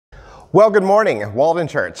Well, good morning, Walden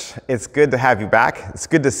Church. It's good to have you back. It's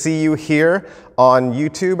good to see you here on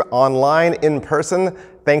YouTube, online, in person.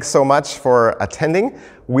 Thanks so much for attending.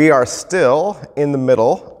 We are still in the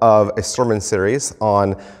middle of a sermon series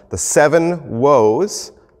on the 7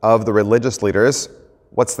 woes of the religious leaders.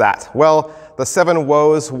 What's that? Well, the 7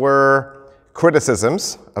 woes were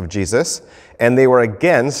criticisms of Jesus, and they were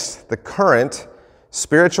against the current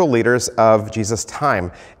spiritual leaders of Jesus'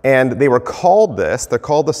 time. And they were called this, they're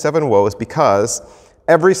called the 7 woes because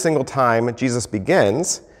every single time Jesus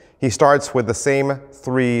begins, he starts with the same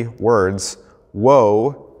 3 words,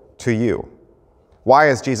 woe to you. Why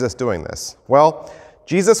is Jesus doing this? Well,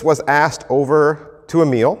 Jesus was asked over to a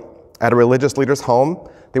meal at a religious leader's home.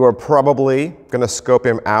 They were probably going to scope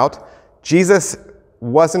him out. Jesus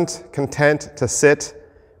wasn't content to sit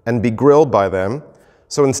and be grilled by them.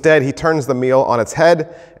 So instead, he turns the meal on its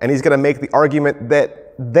head, and he's going to make the argument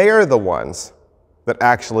that they're the ones that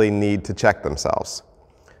actually need to check themselves.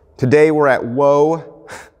 Today, we're at woe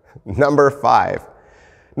number 5.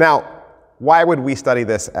 Now, why would we study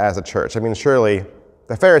this as a church? I mean, surely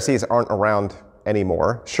the Pharisees aren't around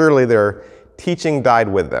anymore. Surely their teaching died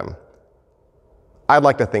with them. I'd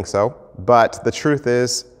like to think so, but the truth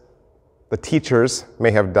is the teachers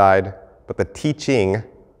may have died, but the teaching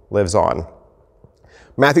lives on.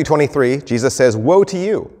 Matthew 23, Jesus says, "Woe to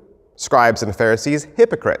you, scribes and Pharisees,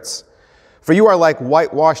 hypocrites! For you are like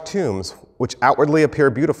whitewashed tombs, which outwardly appear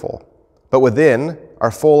beautiful, but within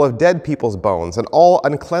are full of dead people's bones and all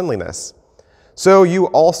uncleanliness. So you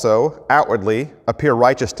also outwardly appear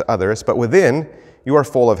righteous to others, but within you are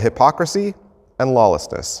full of hypocrisy and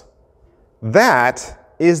lawlessness." That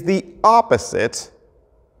is the opposite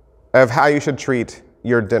of how you should treat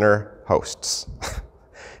your dinner hosts.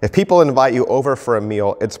 If people invite you over for a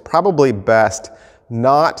meal, it's probably best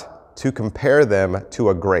not to compare them to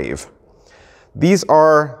a grave. These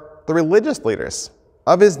are the religious leaders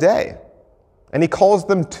of his day, and he calls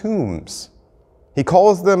them tombs. He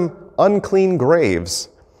calls them unclean graves.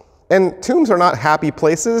 And tombs are not happy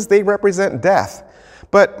places, they represent death.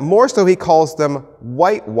 But more so, he calls them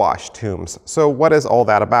whitewashed tombs. So what is all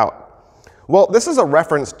that about? Well, this is a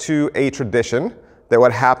reference to a tradition that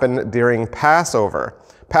would happen during Passover.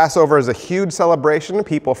 Passover is a huge celebration.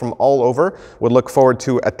 People from all over would look forward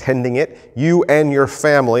to attending it. You and your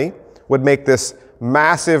family would make this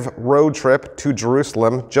massive road trip to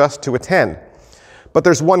Jerusalem just to attend. But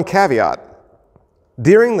there's one caveat.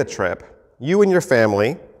 During the trip, you and your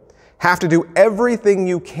family have to do everything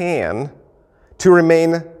you can to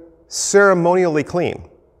remain ceremonially clean.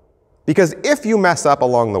 Because if you mess up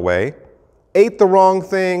along the way, ate the wrong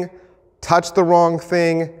thing, touched the wrong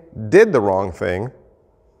thing, did the wrong thing,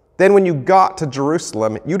 then when you got to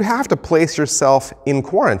Jerusalem, you'd have to place yourself in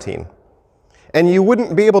quarantine. And you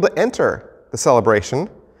wouldn't be able to enter the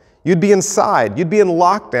celebration. You'd be inside, you'd be in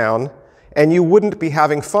lockdown, and you wouldn't be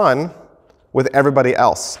having fun with everybody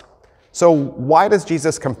else. So why does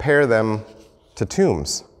Jesus compare them to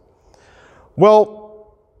tombs?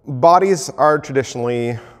 Well, bodies are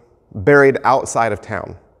traditionally buried outside of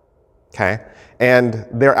town, okay? And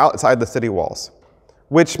they're outside the city walls,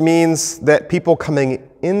 which means that people coming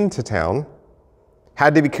into town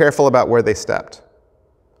had to be careful about where they stepped.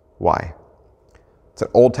 Why? It's an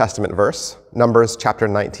Old Testament verse, Numbers chapter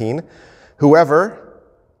 19. "Whoever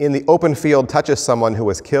in the open field touches someone who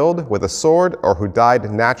was killed with a sword or who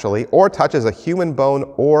died naturally, or touches a human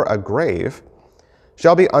bone or a grave,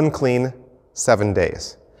 shall be unclean 7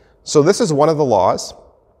 days." So this is one of the laws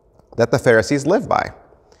that the Pharisees live by.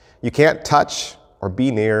 You can't touch or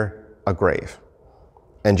be near a grave.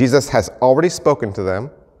 And Jesus has already spoken to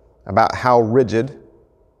them about how rigid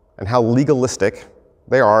and how legalistic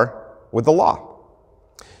they are with the law.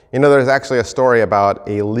 You know, there's actually a story about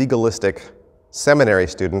a legalistic seminary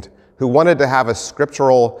student who wanted to have a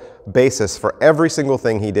scriptural basis for every single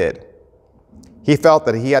thing he did. He felt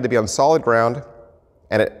that he had to be on solid ground,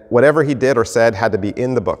 and whatever he did or said had to be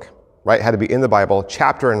in the book, right? Had to be in the Bible,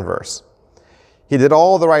 chapter and verse. He did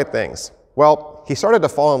all the right things. Well, he started to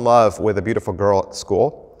fall in love with a beautiful girl at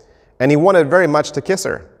school, and he wanted very much to kiss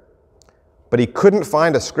her. But he couldn't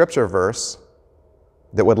find a scripture verse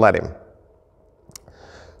that would let him.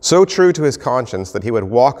 So true to his conscience that he would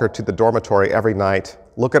walk her to the dormitory every night,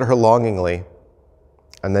 look at her longingly,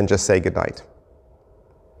 and then just say goodnight.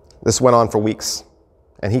 This went on for weeks,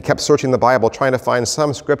 and he kept searching the Bible, trying to find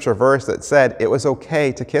some scripture verse that said it was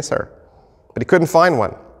okay to kiss her. But he couldn't find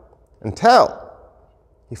one until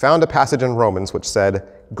he found a passage in Romans which said,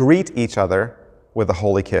 "Greet each other with a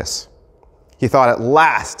holy kiss." He thought, at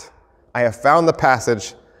last, I have found the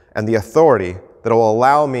passage and the authority that will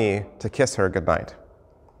allow me to kiss her goodnight.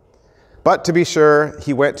 But to be sure,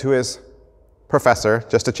 he went to his professor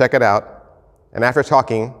just to check it out. And after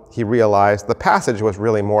talking, he realized the passage was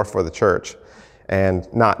really more for the church and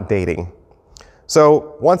not dating.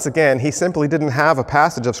 So once again, he simply didn't have a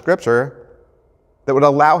passage of scripture that would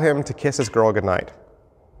allow him to kiss his girl goodnight.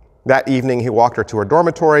 That evening, he walked her to her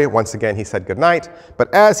dormitory. Once again, he said goodnight.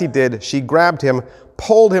 But as he did, she grabbed him,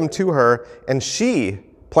 pulled him to her, and she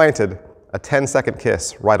planted a 10-second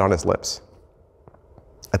kiss right on his lips.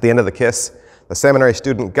 At the end of the kiss, the seminary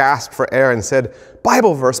student gasped for air and said,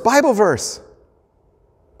 "Bible verse, Bible verse."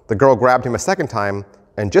 The girl grabbed him a second time,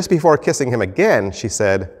 and just before kissing him again, she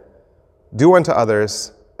said, "Do unto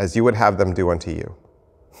others as you would have them do unto you."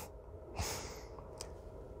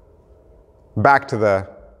 Back to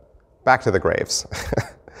the graves.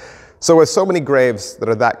 So with so many graves that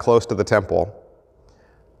are that close to the temple,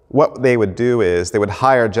 what they would do is they would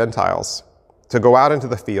hire Gentiles to go out into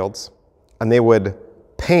the fields, and they would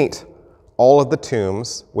paint all of the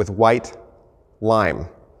tombs with white lime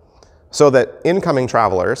so that incoming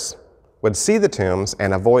travelers would see the tombs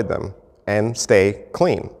and avoid them and stay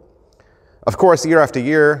clean. Of course, year after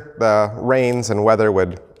year, the rains and weather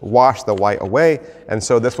would wash the white away, and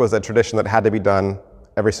so this was a tradition that had to be done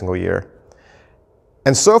every single year.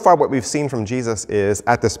 And so far what we've seen from Jesus is,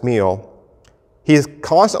 at this meal, he's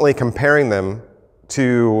constantly comparing them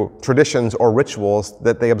to traditions or rituals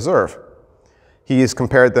that they observe. He's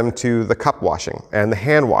compared them to the cup washing and the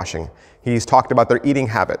hand washing. He's talked about their eating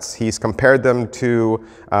habits. He's compared them to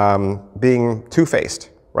being two-faced,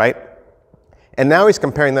 right? And now he's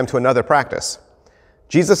comparing them to another practice.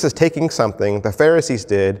 Jesus is taking something the Pharisees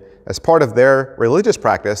did as part of their religious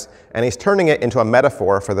practice, and he's turning it into a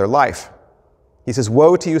metaphor for their life. He says,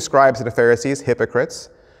 "Woe to you, scribes and Pharisees, hypocrites,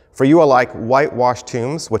 for you are like whitewashed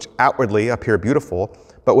tombs, which outwardly appear beautiful,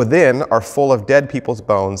 but within are full of dead people's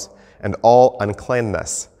bones and all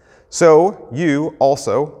uncleanness. So you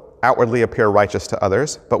also outwardly appear righteous to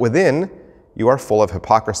others, but within you are full of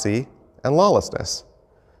hypocrisy and lawlessness."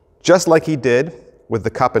 Just like he did with the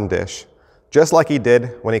cup and dish, just like he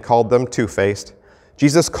did when he called them two-faced,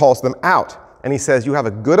 Jesus calls them out, and he says, you have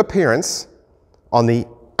a good appearance on the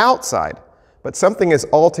outside, but something is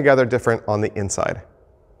altogether different on the inside.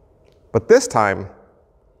 But this time,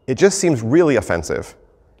 it just seems really offensive,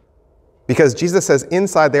 because Jesus says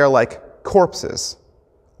inside they are like corpses,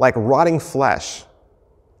 like rotting flesh,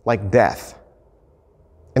 like death.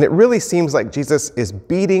 And it really seems like Jesus is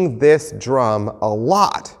beating this drum a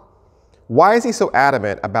lot. Why is he so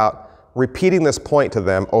adamant about repeating this point to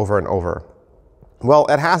them over and over? Well,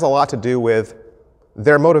 it has a lot to do with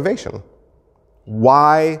their motivation,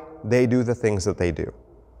 why they do the things that they do,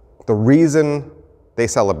 the reason they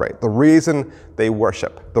celebrate, the reason they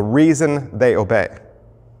worship, the reason they obey.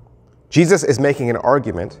 Jesus is making an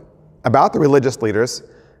argument about the religious leaders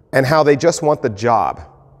and how they just want the job.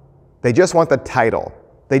 They just want the title.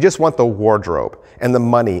 They just want the wardrobe and the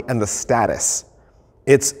money and the status.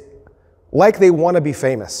 It's like they want to be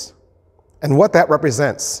famous and what that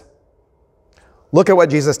represents. Look at what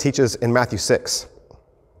Jesus teaches in Matthew 6.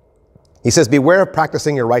 He says, "Beware of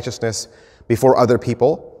practicing your righteousness before other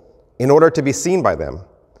people in order to be seen by them,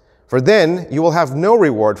 for then you will have no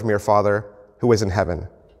reward from your Father who is in heaven."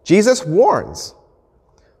 Jesus warns,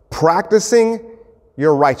 practicing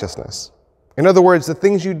your righteousness. In other words, the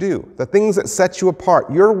things you do, the things that set you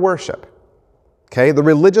apart, your worship, okay, the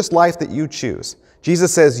religious life that you choose.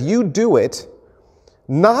 Jesus says you do it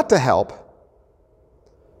not to help,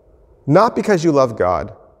 not because you love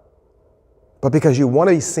God, but because you want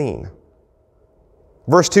to be seen.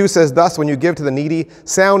 Verse 2 says, "Thus, when you give to the needy,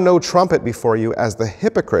 sound no trumpet before you, as the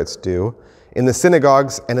hypocrites do in the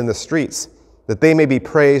synagogues and in the streets, that they may be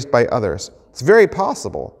praised by others." It's very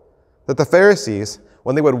possible that the Pharisees,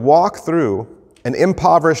 when they would walk through an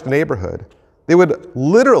impoverished neighborhood, they would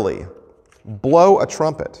literally blow a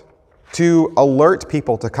trumpet to alert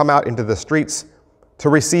people to come out into the streets to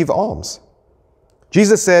receive alms.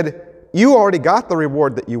 Jesus said, you already got the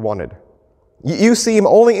reward that you wanted. You seem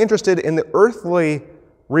only interested in the earthly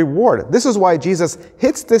reward. This is why Jesus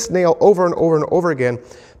hits this nail over and over and over again,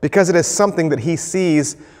 because it is something that he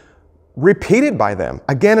sees repeated by them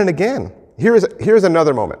again and again. Here's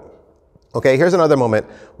another moment. Okay, here's another moment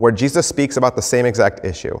where Jesus speaks about the same exact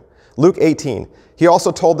issue. Luke 18, he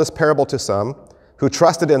also told this parable to some who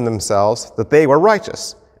trusted in themselves that they were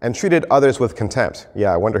righteous and treated others with contempt.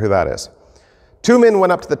 Yeah, I wonder who that is. 2 men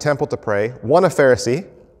went up to the temple to pray, one a Pharisee,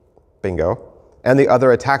 bingo, and the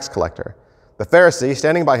other a tax collector. The Pharisee,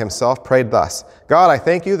 standing by himself, prayed thus, "God, I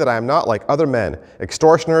thank you that I am not like other men,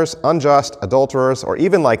 extortioners, unjust, adulterers, or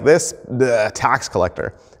even like this tax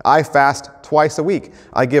collector. I fast twice a week.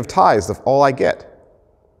 I give tithes of all I get."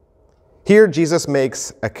 Here, Jesus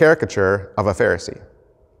makes a caricature of a Pharisee.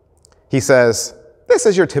 He says, this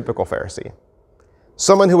is your typical Pharisee.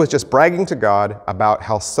 Someone who is just bragging to God about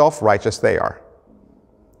how self-righteous they are.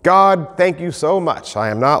 God, thank you so much. I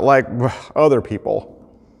am not like other people.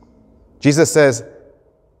 Jesus says,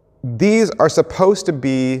 these are supposed to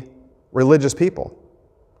be religious people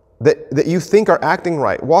that you think are acting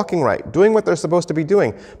right, walking right, doing what they're supposed to be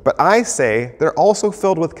doing. But I say they're also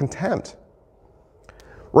filled with contempt.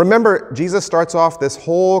 Remember, Jesus starts off this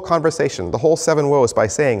whole conversation, the whole 7 woes, by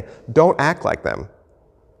saying, don't act like them.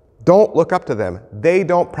 Don't look up to them. They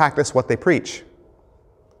don't practice what they preach.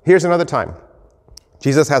 Here's another time.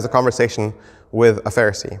 Jesus has a conversation with a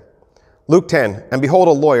Pharisee. Luke 10, and behold,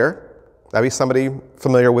 a lawyer, that'd be somebody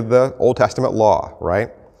familiar with the Old Testament law,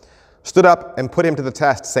 right? Stood up and put him to the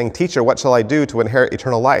test, saying, Teacher, what shall I do to inherit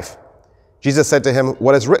eternal life? Jesus said to him,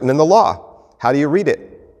 what is written in the law? How do you read it?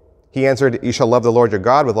 He answered, you shall love the Lord your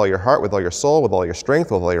God with all your heart, with all your soul, with all your strength,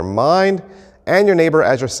 with all your mind, and your neighbor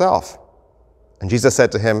as yourself. And Jesus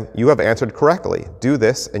said to him, you have answered correctly. Do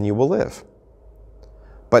this and you will live.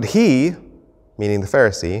 But he, meaning the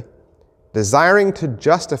Pharisee, desiring to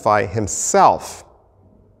justify himself.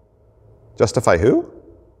 Justify who?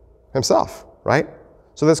 Himself, right?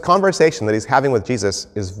 So this conversation that he's having with Jesus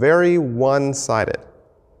is very one-sided,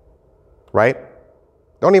 right?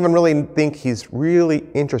 Don't even really think he's really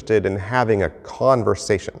interested in having a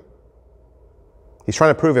conversation. He's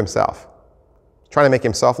trying to prove himself. He's trying to make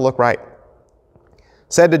himself look right.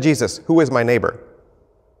 Said to Jesus, who is my neighbor?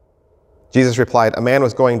 Jesus replied, a man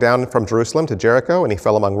was going down from Jerusalem to Jericho, and he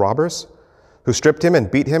fell among robbers, who stripped him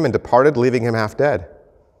and beat him and departed, leaving him half dead.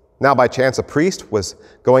 Now by chance a priest was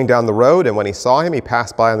going down the road, and when he saw him, he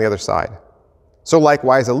passed by on the other side. So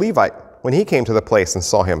likewise a Levite, when he came to the place and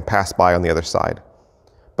saw him, passed by on the other side.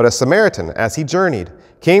 But a Samaritan, as he journeyed,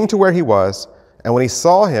 came to where he was, and when he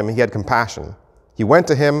saw him, he had compassion. He went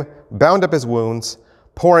to him, bound up his wounds,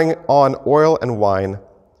 pouring on oil and wine,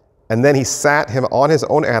 and then he sat him on his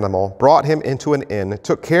own animal, brought him into an inn,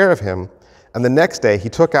 took care of him, and the next day he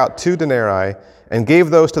took out 2 denarii and gave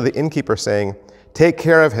those to the innkeeper, saying, take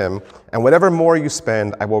care of him, and whatever more you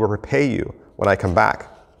spend, I will repay you when I come back.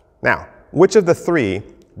 Now, which of the 3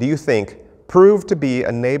 do you think proved to be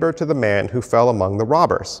a neighbor to the man who fell among the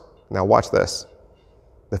robbers? Now watch this.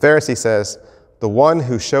 The Pharisee says, the one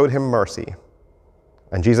who showed him mercy.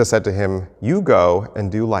 And Jesus said to him, you go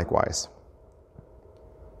and do likewise.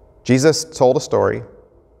 Jesus told a story,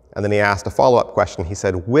 and then he asked a follow-up question. He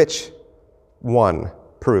said, which one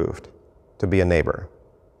proved to be a neighbor?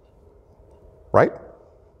 Right?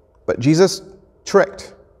 But Jesus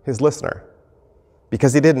tricked his listener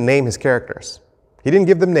because he didn't name his characters. He didn't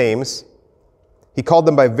give them names. He called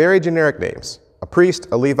them by very generic names. A priest,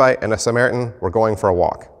 a Levite, and a Samaritan were going for a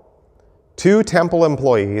walk. 2 temple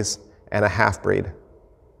employees and a half-breed.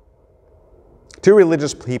 2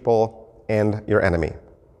 religious people and your enemy.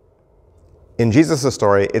 In Jesus'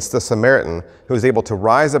 story, it's the Samaritan who is able to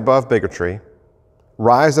rise above bigotry,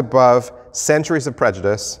 rise above centuries of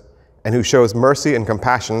prejudice, and who shows mercy and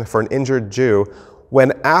compassion for an injured Jew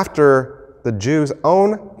when after the Jew's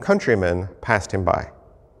own countrymen passed him by.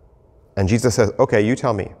 And Jesus says, okay, you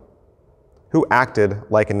tell me, who acted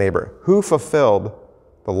like a neighbor? Who fulfilled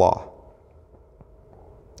the law?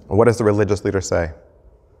 And what does the religious leader say?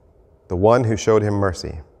 The one who showed him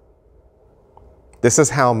mercy. This is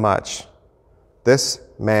how much this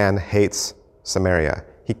man hates Samaria.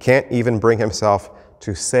 He can't even bring himself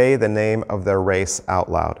to say the name of their race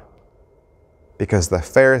out loud because the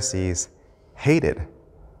Pharisees hated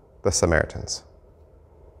the Samaritans.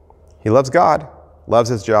 He loves God, loves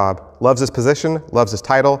his job, loves his position, loves his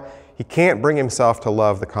title. He can't bring himself to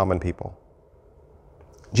love the common people.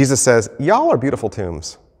 Jesus says, y'all are beautiful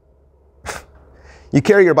tombs. You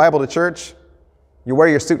carry your Bible to church, you wear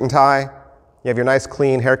your suit and tie, you have your nice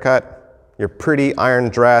clean haircut, your pretty iron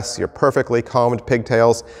dress, your perfectly combed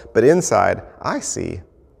pigtails, but inside, I see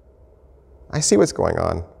what's going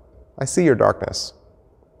on. I see your darkness.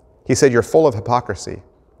 He said, you're full of hypocrisy.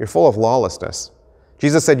 You're full of lawlessness.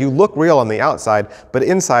 Jesus said, you look real on the outside, but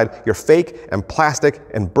inside, you're fake and plastic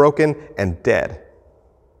and broken and dead.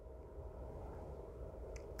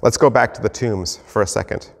 Let's go back to the tombs for a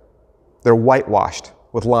second. They're whitewashed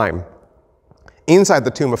with lime. Inside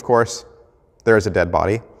the tomb, of course, there is a dead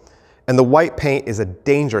body, and the white paint is a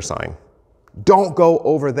danger sign. Don't go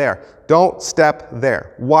over there. Don't step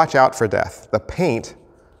there. Watch out for death. The paint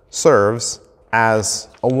serves as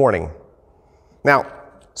a warning. Now,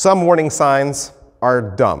 some warning signs are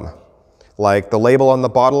dumb, like the label on the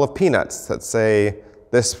bottle of peanuts that say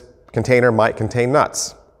this container might contain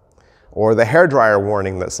nuts, or the hairdryer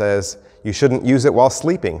warning that says you shouldn't use it while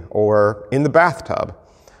sleeping or in the bathtub.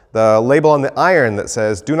 The label on the iron that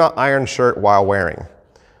says, do not iron shirt while wearing.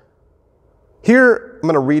 Here, I'm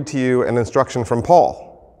going to read to you an instruction from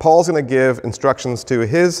Paul. Paul's going to give instructions to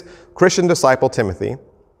his Christian disciple, Timothy,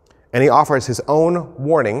 and he offers his own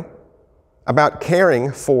warning about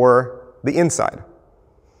caring for the inside.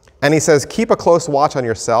 And he says, keep a close watch on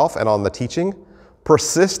yourself and on the teaching.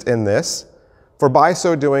 Persist in this, for by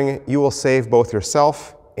so doing, you will save both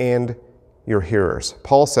yourself and your hearers.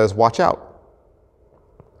 Paul says, watch out.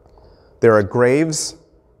 There are graves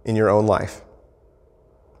in your own life.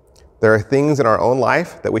 There are things in our own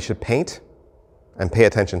life that we should paint and pay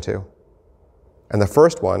attention to. And the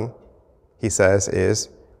first one, he says, is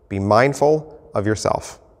be mindful of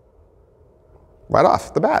yourself. Right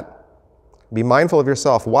off the bat. Be mindful of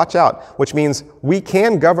yourself. Watch out, which means we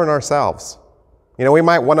can govern ourselves. You know, we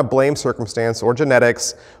might want to blame circumstance or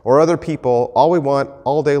genetics or other people all we want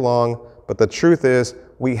all day long, but the truth is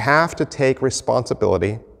we have to take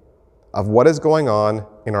responsibility of what is going on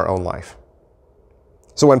in our own life.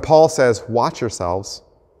 So when Paul says, watch yourselves,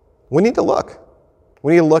 we need to look.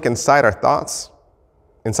 We need to look inside our thoughts,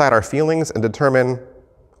 inside our feelings, and determine,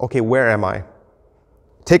 okay, where am I?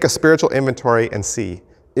 Take a spiritual inventory and see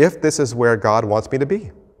if this is where God wants me to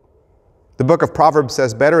be. The book of Proverbs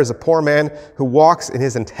says, better is a poor man who walks in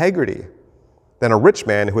his integrity than a rich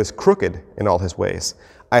man who is crooked in all his ways.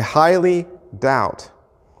 I highly doubt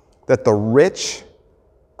that the rich,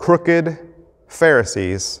 crooked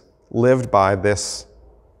Pharisees lived by this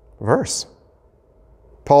verse.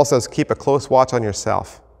 Paul says, keep a close watch on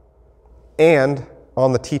yourself and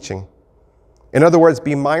on the teaching. In other words,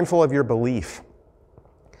 be mindful of your belief.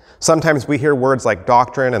 Sometimes we hear words like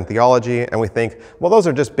doctrine and theology, and we think, well, those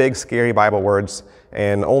are just big, scary Bible words,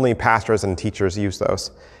 and only pastors and teachers use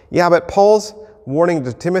those. Yeah, but Paul's warning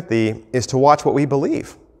to Timothy is to watch what we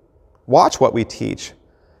believe. Watch what we teach.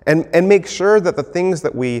 And make sure that the things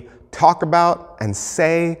that we talk about and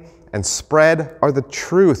say and spread are the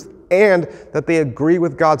truth, and that they agree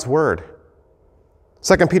with God's word.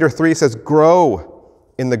 2 Peter 3 says, grow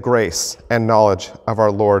in the grace and knowledge of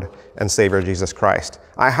our Lord and Savior Jesus Christ.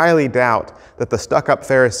 I highly doubt that the stuck-up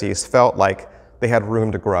Pharisees felt like they had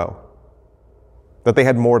room to grow, that they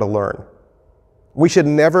had more to learn. We should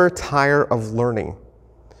never tire of learning.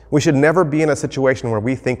 We should never be in a situation where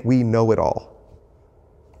we think we know it all.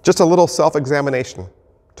 Just a little self-examination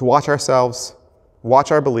to watch ourselves,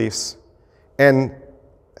 watch our beliefs, and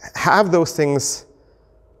have those things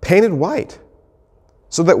painted white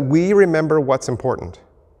so that we remember what's important.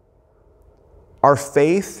 Our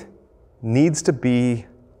faith needs to be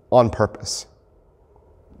on purpose.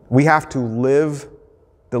 We have to live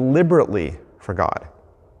deliberately for God.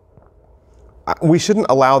 We shouldn't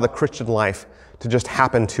allow the Christian life to just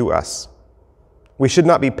happen to us. We should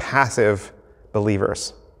not be passive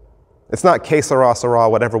believers. It's not que sera, sera,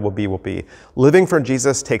 whatever will be, will be. Living for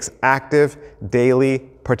Jesus takes active, daily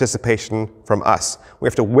participation from us. We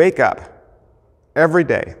have to wake up every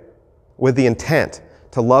day with the intent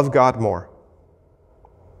to love God more,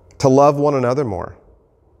 to love one another more.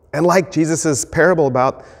 And like Jesus' parable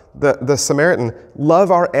about the Samaritan,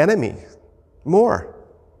 love our enemy more.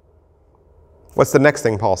 What's the next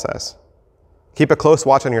thing Paul says? Keep a close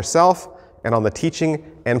watch on yourself and on the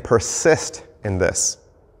teaching, and persist in this.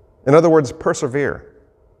 In other words, persevere.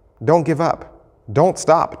 Don't give up. Don't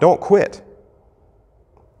stop. Don't quit.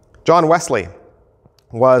 John Wesley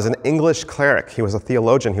was an English cleric. He was a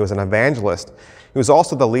theologian. He was an evangelist. He was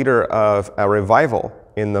also the leader of a revival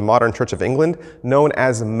in the modern Church of England known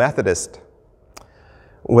as Methodist.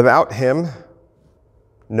 Without him,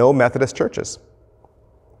 no Methodist churches.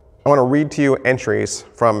 I want to read to you entries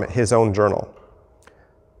from his own journal.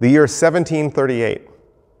 The year 1738,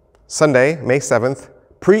 Sunday, May 7th,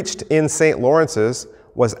 preached in St. Lawrence's,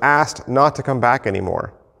 was asked not to come back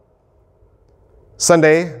anymore.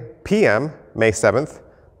 Sunday, p.m., May 7th,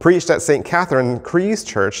 preached at St. Catherine Cree's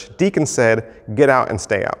Church, deacon said, get out and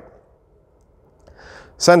stay out.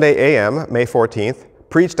 Sunday, a.m., May 14th,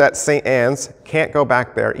 preached at St. Anne's, can't go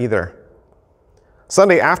back there either.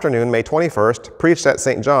 Sunday afternoon, May 21st, preached at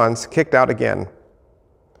St. John's, kicked out again.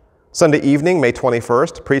 Sunday evening, May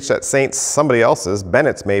 21st, preached at St. somebody else's,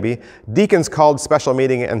 Bennett's maybe. Deacons called special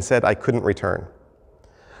meeting and said I couldn't return.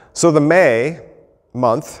 So the May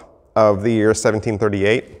month of the year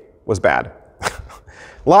 1738 was bad.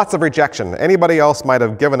 Lots of rejection. Anybody else might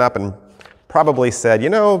have given up and probably said, you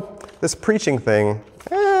know, this preaching thing,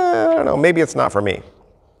 I don't know, maybe it's not for me.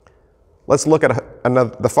 Let's look at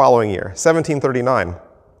the following year, 1739.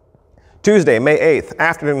 Tuesday, May 8th,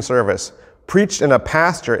 afternoon service. Preached in a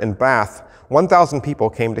pasture in Bath. 1,000 people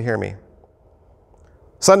came to hear me.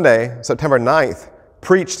 Sunday, September 9th,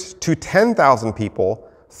 preached to 10,000 people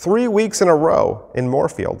 3 weeks in a row in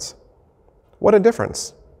Moorfields. What a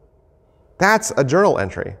difference. That's a journal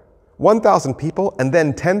entry. 1,000 people and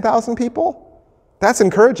then 10,000 people? That's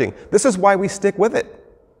encouraging. This is why we stick with it.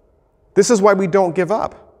 This is why we don't give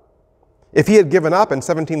up. If he had given up in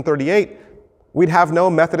 1738, we'd have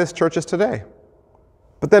no Methodist churches today.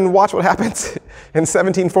 But then watch what happens in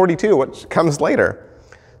 1742, which comes later.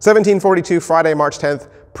 1742, Friday, March 10th,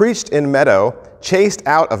 preached in Meadow, chased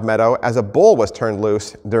out of Meadow as a bull was turned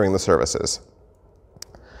loose during the services.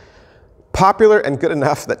 Popular and good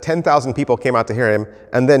enough that 10,000 people came out to hear him,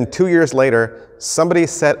 and then 2 years later, somebody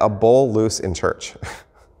set a bull loose in church.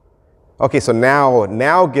 Okay, so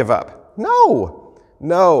now give up. No,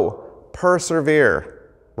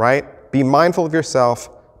 persevere, right? Be mindful of yourself,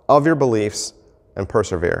 of your beliefs, and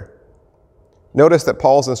persevere. Notice that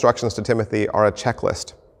Paul's instructions to Timothy are a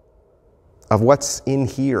checklist of what's in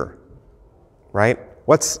here, right?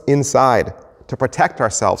 What's inside to protect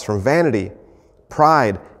ourselves from vanity,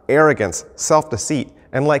 pride, arrogance, self-deceit,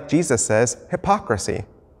 and like Jesus says, hypocrisy.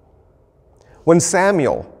 When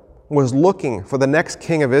Samuel was looking for the next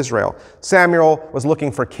king of Israel, Samuel was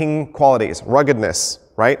looking for king qualities, ruggedness,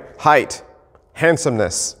 right? Height,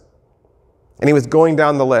 handsomeness. And he was going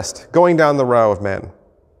down the list, going down the row of men,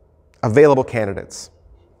 available candidates.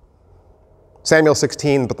 Samuel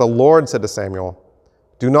 16, but the Lord said to Samuel,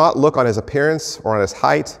 do not look on his appearance or on his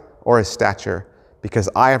height or his stature, because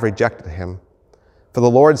I have rejected him. For the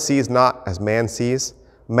Lord sees not as man sees.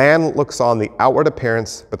 Man looks on the outward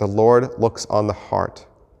appearance, but the Lord looks on the heart.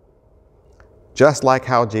 Just like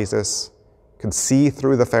how Jesus could see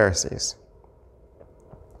through the Pharisees,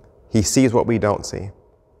 he sees what we don't see.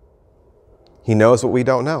 He knows what we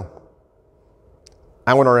don't know.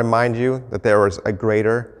 I want to remind you that there is a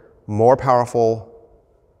greater, more powerful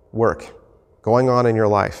work going on in your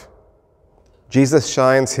life. Jesus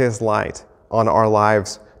shines his light on our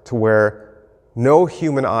lives to where no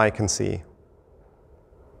human eye can see.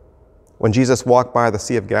 When Jesus walked by the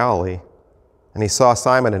Sea of Galilee and he saw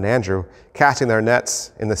Simon and Andrew casting their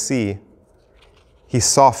nets in the sea, he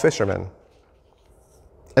saw fishermen.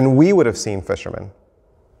 And we would have seen fishermen.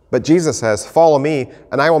 But Jesus says, follow me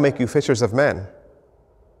and I will make you fishers of men.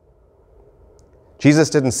 Jesus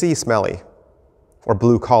didn't see smelly or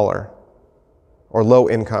blue collar or low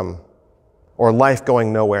income or life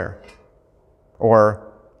going nowhere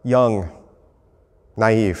or young,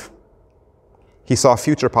 naive. He saw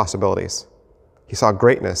future possibilities. He saw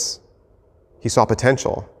greatness. He saw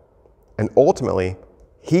potential. And ultimately,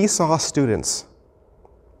 he saw students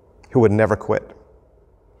who would never quit,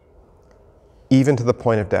 even to the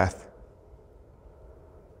point of death.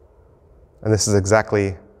 And this is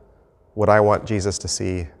exactly what I want Jesus to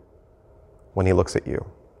see when he looks at you.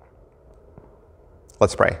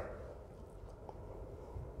 Let's pray.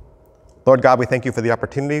 Lord God, we thank you for the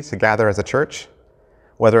opportunity to gather as a church.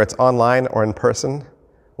 Whether it's online or in person,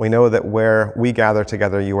 we know that where we gather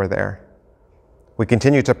together, you are there. We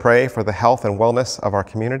continue to pray for the health and wellness of our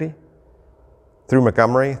community, through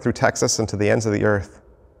Montgomery, through Texas, and to the ends of the earth.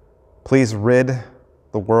 Please rid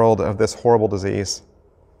the world of this horrible disease.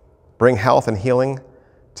 Bring health and healing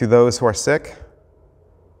to those who are sick.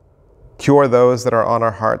 Cure those that are on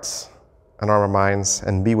our hearts and on our minds,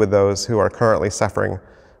 and be with those who are currently suffering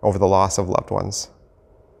over the loss of loved ones.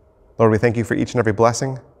 Lord, we thank you for each and every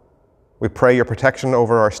blessing. We pray your protection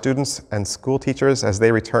over our students and school teachers as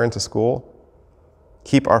they return to school.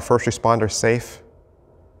 Keep our first responders safe.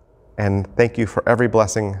 And thank you for every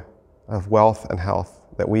blessing of wealth and health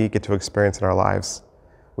that we get to experience in our lives.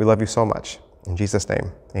 We love you so much. In Jesus'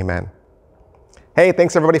 name, amen. Hey,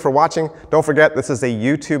 thanks everybody for watching. Don't forget, this is a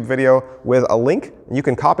YouTube video with a link. You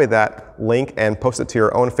can copy that link and post it to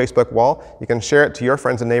your own Facebook wall. You can share it to your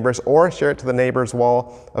friends and neighbors, or share it to the neighbor's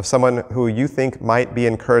wall of someone who you think might be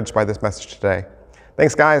encouraged by this message today.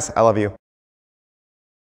 Thanks, guys. I love you.